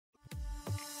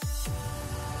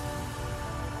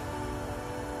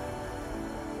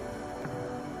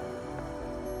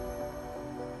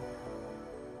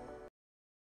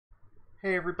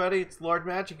Hey everybody, it's Lord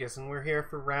Magicus, and we're here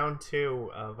for round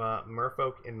 2 of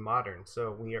Merfolk in Modern.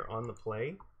 So we are on the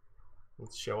play.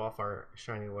 Let's show off our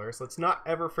shiny Lurrus. Let's not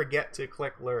ever forget to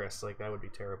click Lurrus, like that would be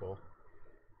terrible.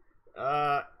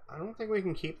 I don't think we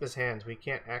can keep this hand. We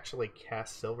can't actually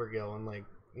cast Silvergill, and like,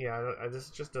 yeah, this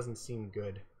just doesn't seem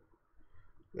good.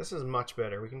 This is much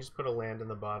better. We can just put a land in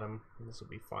the bottom, and this will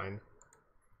be fine.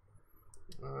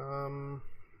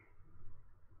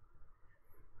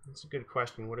 That's a good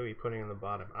question. What are we putting on the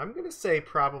bottom? I'm gonna say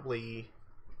probably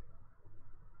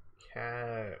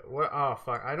what? Oh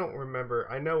fuck! I don't remember.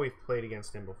 I know we've played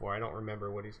against him before. I don't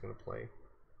remember what he's gonna play.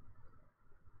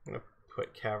 I'm gonna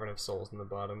put Cavern of Souls in the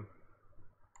bottom.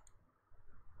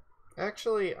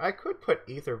 Actually, I could put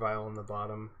Ether Vial in the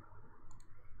bottom.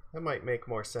 That might make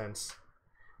more sense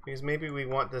because maybe we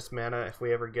want this mana if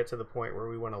we ever get to the point where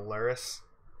we want a Lurrus.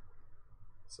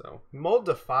 So mold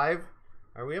to 5.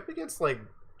 Are we up against like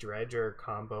Dredge or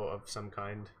combo of some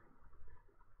kind?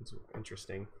 It's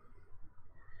interesting.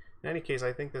 In any case,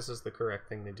 I think this is the correct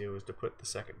thing to do, is to put the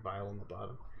second vial in the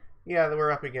bottom. Yeah, we're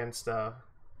up against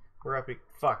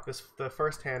fuck, the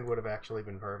first hand would have actually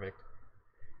been perfect.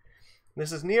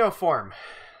 This is Neoform.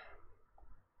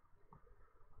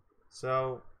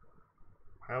 So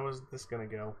how is this gonna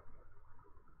go?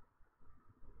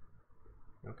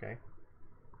 Okay.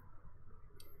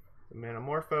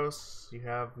 Manamorphose, you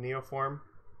have Neoform.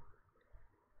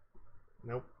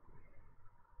 Nope.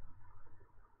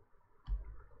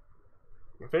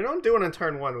 If they don't do it on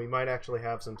turn 1, we might actually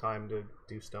have some time to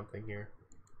do something here.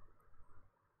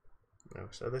 No,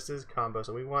 so this is combo,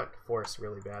 so we want Force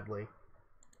really badly.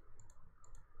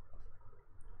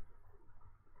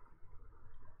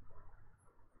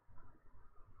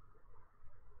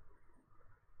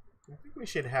 I think we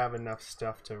should have enough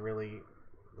stuff to really...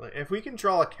 Like, if we can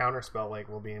draw a counterspell, like,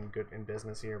 we'll be in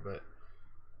business here, but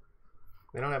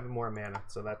they don't have more mana,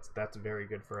 so that's very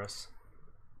good for us.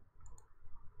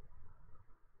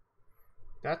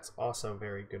 That's also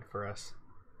very good for us.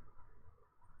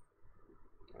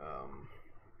 I'm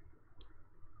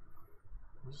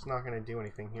just not going to do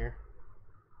anything here.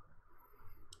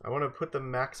 I want to put the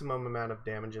maximum amount of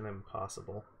damage in them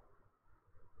possible.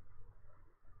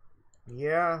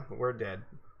 Yeah, we're dead.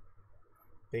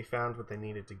 They found what they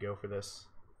needed to go for this.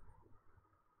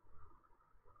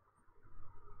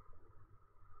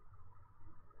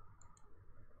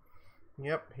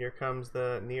 Yep, here comes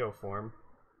the Neoform.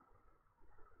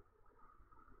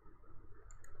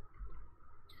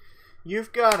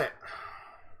 You've got it.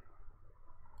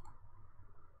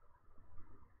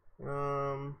 Here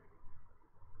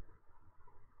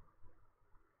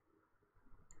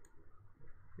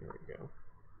we go.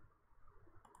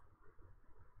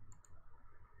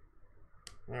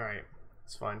 Alright,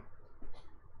 it's fine.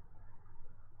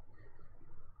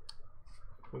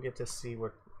 We get to see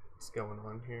what's going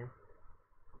on here.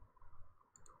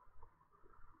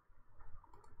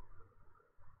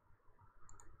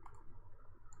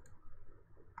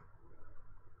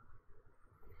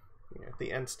 Yeah, at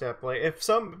the end step, like if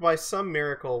by some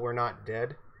miracle we're not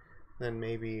dead, then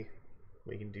maybe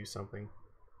we can do something.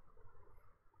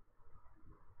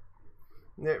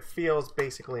 It feels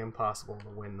basically impossible to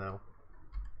win though.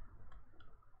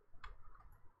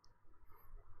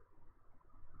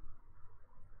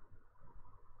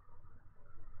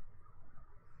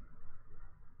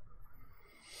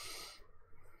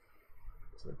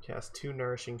 So I've cast 2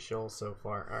 Nourishing Shoals so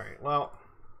far. Alright, well,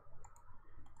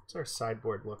 what's our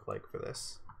sideboard look like for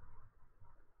this?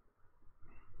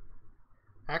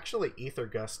 Actually, Ether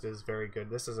Gust is very good.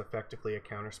 This is effectively a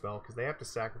counterspell because they have to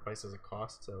sacrifice as a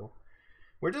cost, so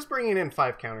we're just bringing in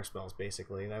 5 counterspells,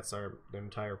 basically. That's our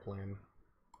entire plan.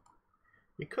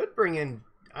 We could bring in...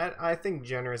 I think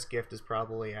Generous Gift is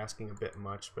probably asking a bit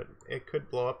much, but it could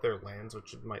blow up their lands,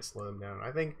 which might slow them down.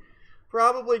 I think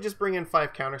probably just bring in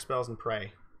 5 counterspells and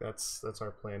pray. That's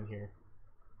our plan here.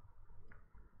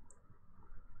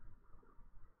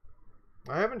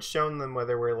 I haven't shown them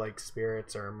whether we're like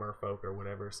spirits or merfolk or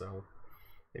whatever, so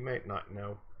they might not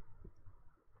know.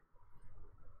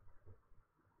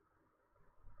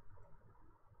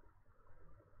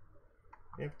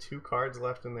 They have 2 cards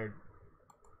left in their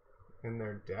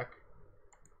deck.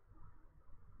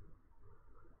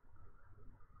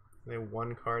 They have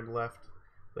 1 card left.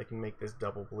 They can make this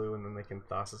double blue, and then they can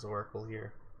Thassa's Oracle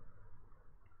here.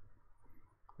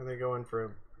 Are they going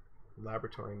for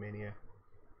Laboratory Mania?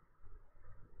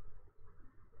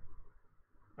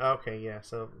 Okay, yeah.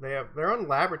 So they're on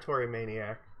Laboratory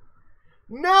Maniac.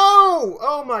 No!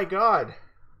 Oh my God.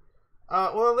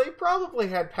 Well, they probably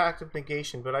had Pact of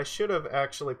Negation, but I should have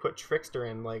actually put Trickster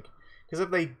in, like, Because if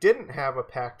they didn't have a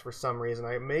pact for some reason,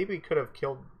 I maybe could have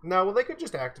killed... No, well, they could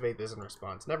just activate this in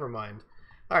response. Never mind.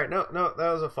 Alright, no,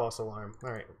 that was a false alarm.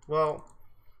 Alright, well,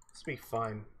 this will be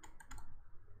fine.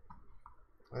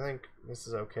 I think this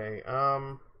is okay.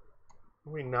 What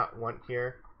do we not want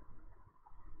here?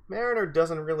 Mariner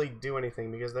doesn't really do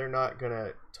anything because they're not going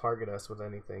to target us with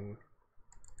anything.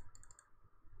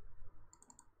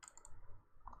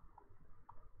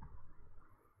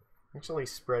 Actually,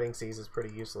 Spreading Seas is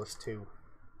pretty useless too.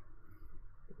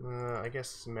 I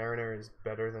guess Mariner is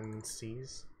better than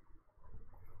Seas.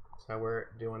 That's how we're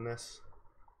doing this.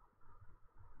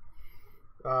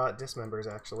 Dismember is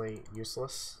actually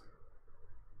useless.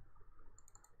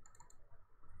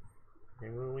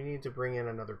 And we need to bring in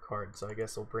another card, so I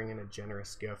guess we'll bring in a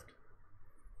Generous Gift.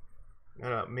 I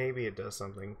don't know, maybe it does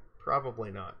something.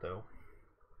 Probably not, though.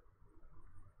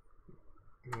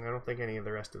 I don't think any of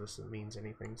the rest of this means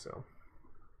anything, so...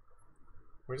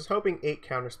 We're just hoping 8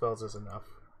 counterspells is enough.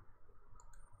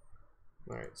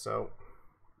 Alright, so...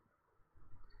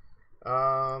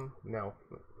 no.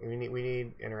 We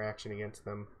need interaction against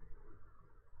them.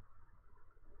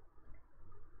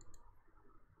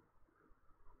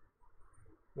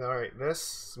 Alright,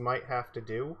 this might have to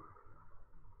do.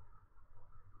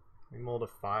 They mold a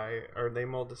 5, or they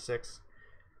mold a 6.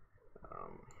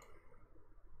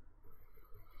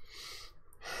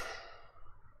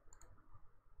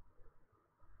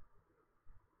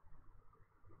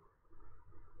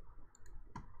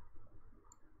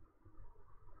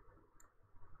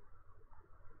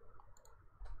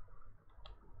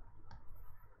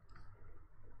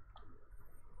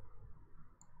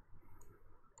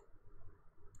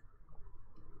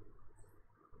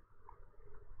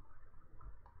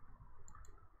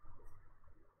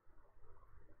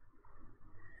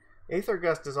 Aether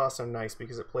Gust is also nice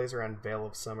because it plays around Veil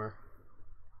of Summer.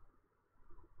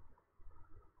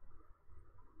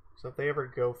 So if they ever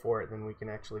go for it, then we can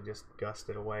actually just gust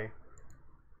it away.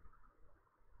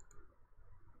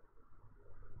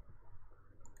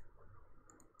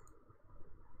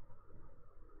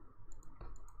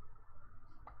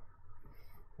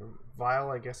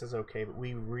 Vial, I guess, is okay, but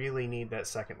we really need that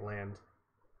second land.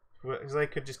 Because they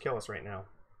could just kill us right now.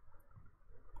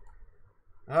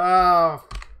 Oh,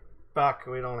 fuck,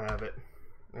 we don't have it.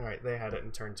 Alright, they had it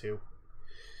in turn 2.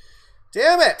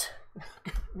 Damn it!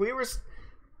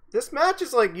 This match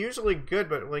is, like, usually good,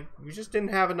 but, like, we just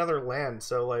didn't have another land,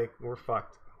 so, like, we're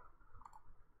fucked.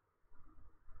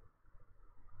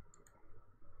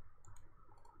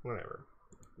 Whatever.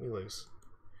 We lose.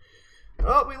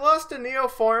 Oh, we lost a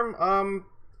Neoform.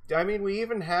 I mean, we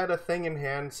even had a thing in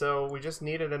hand, so we just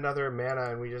needed another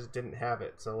mana, and we just didn't have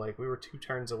it. So, like, we were 2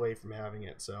 turns away from having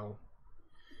it, so...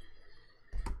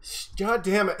 God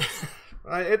damn it.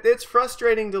 It's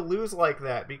frustrating to lose like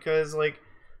that, because, like,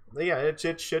 yeah,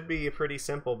 it should be pretty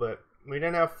simple, but we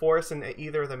didn't have force in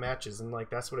either of the matches, and, like,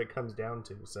 that's what it comes down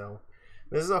to, so...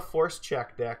 This is a force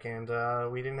check deck, and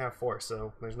we didn't have force,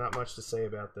 so there's not much to say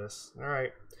about this.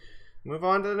 Alright, move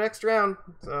on to the next round.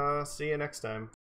 See you next time.